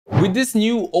With this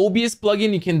new OBS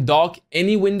plugin, you can dock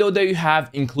any window that you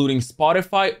have, including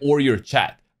Spotify or your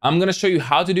chat. I'm gonna show you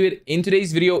how to do it in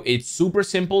today's video. It's super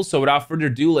simple, so without further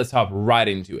ado, let's hop right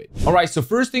into it. All right, so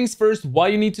first things first,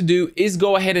 what you need to do is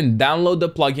go ahead and download the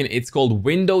plugin. It's called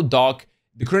Window Dock.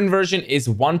 The current version is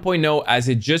 1.0 as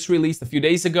it just released a few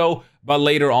days ago, but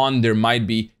later on there might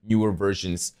be newer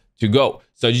versions to go.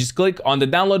 So just click on the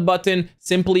download button,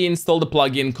 simply install the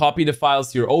plugin, copy the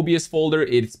files to your OBS folder.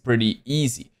 It's pretty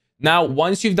easy. Now,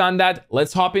 once you've done that,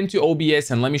 let's hop into OBS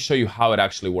and let me show you how it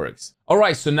actually works. All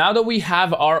right, so now that we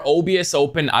have our OBS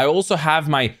open, I also have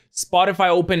my Spotify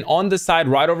open on the side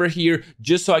right over here,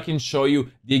 just so I can show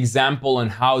you the example on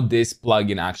how this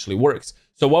plugin actually works.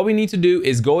 So what we need to do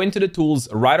is go into the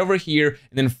tools right over here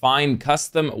and then find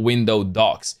custom window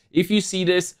docks. If you see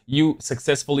this, you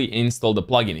successfully installed the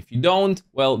plugin. If you don't,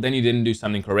 well, then you didn't do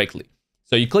something correctly.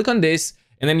 So you click on this,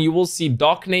 and then you will see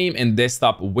dock name and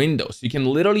desktop window. So you can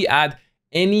literally add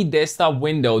any desktop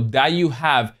window that you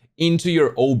have into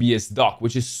your OBS dock,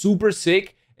 which is super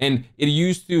sick. And it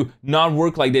used to not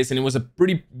work like this. And it was a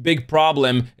pretty big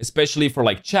problem, especially for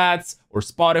like chats or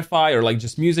Spotify or like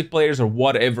just music players or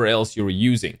whatever else you're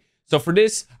using. So for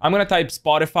this, I'm gonna type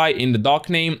Spotify in the dock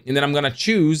name, and then I'm gonna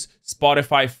choose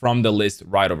Spotify from the list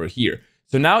right over here.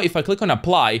 So now if I click on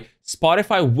apply,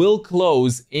 Spotify will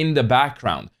close in the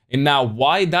background. And now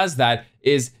why it does that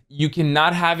is you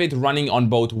cannot have it running on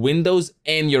both Windows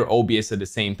and your OBS at the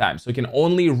same time. So it can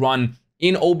only run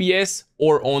in OBS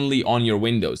or only on your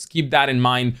Windows. Keep that in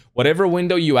mind. Whatever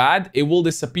window you add, it will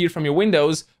disappear from your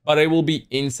Windows, but it will be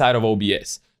inside of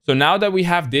OBS. So now that we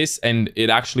have this and it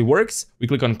actually works, we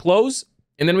click on close,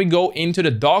 and then we go into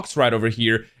the docs right over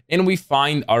here and we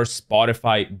find our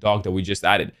Spotify dock that we just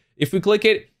added. If we click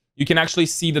it, you can actually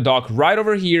see the dock right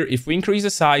over here. If we increase the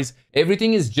size,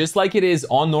 everything is just like it is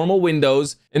on normal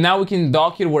Windows. And now we can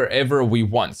dock it wherever we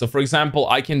want. So for example,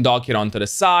 I can dock it onto the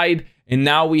side. And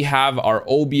now we have our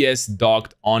OBS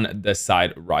docked on the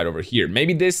side right over here.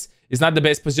 Maybe this is not the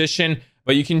best position,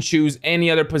 but you can choose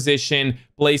any other position,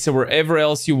 place it wherever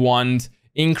else you want,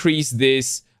 increase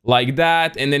this like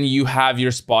that. And then you have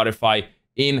your Spotify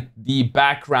in the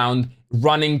background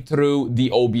running through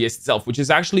the OBS itself, which is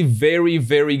actually very,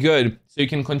 very good. So you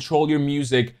can control your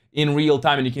music in real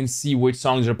time and you can see which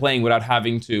songs are playing without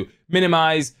having to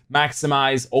minimize,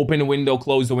 maximize, open the window,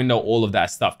 close the window, all of that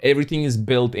stuff. Everything is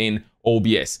built in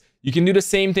OBS. You can do the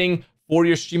same thing for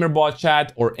your Streambot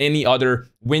chat or any other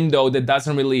window that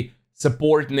doesn't really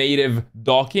support native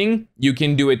docking. You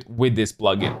can do it with this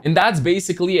plugin. And that's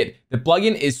basically it. The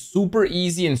plugin is super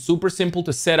easy and super simple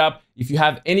to set up. If you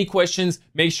have any questions,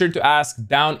 make sure to ask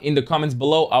down in the comments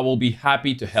below. I will be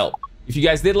happy to help. If you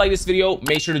guys did like this video,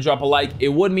 make sure to drop a like. It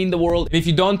would mean the world. And if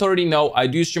you don't already know, I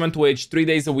do stream on Twitch 3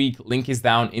 days a week. Link is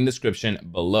down in the description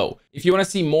below. If you want to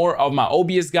see more of my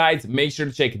OBS guides, make sure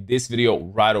to check this video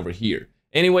right over here.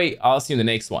 Anyway, I'll see you in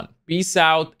the next one. Peace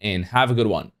out and have a good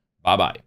one. Bye-bye.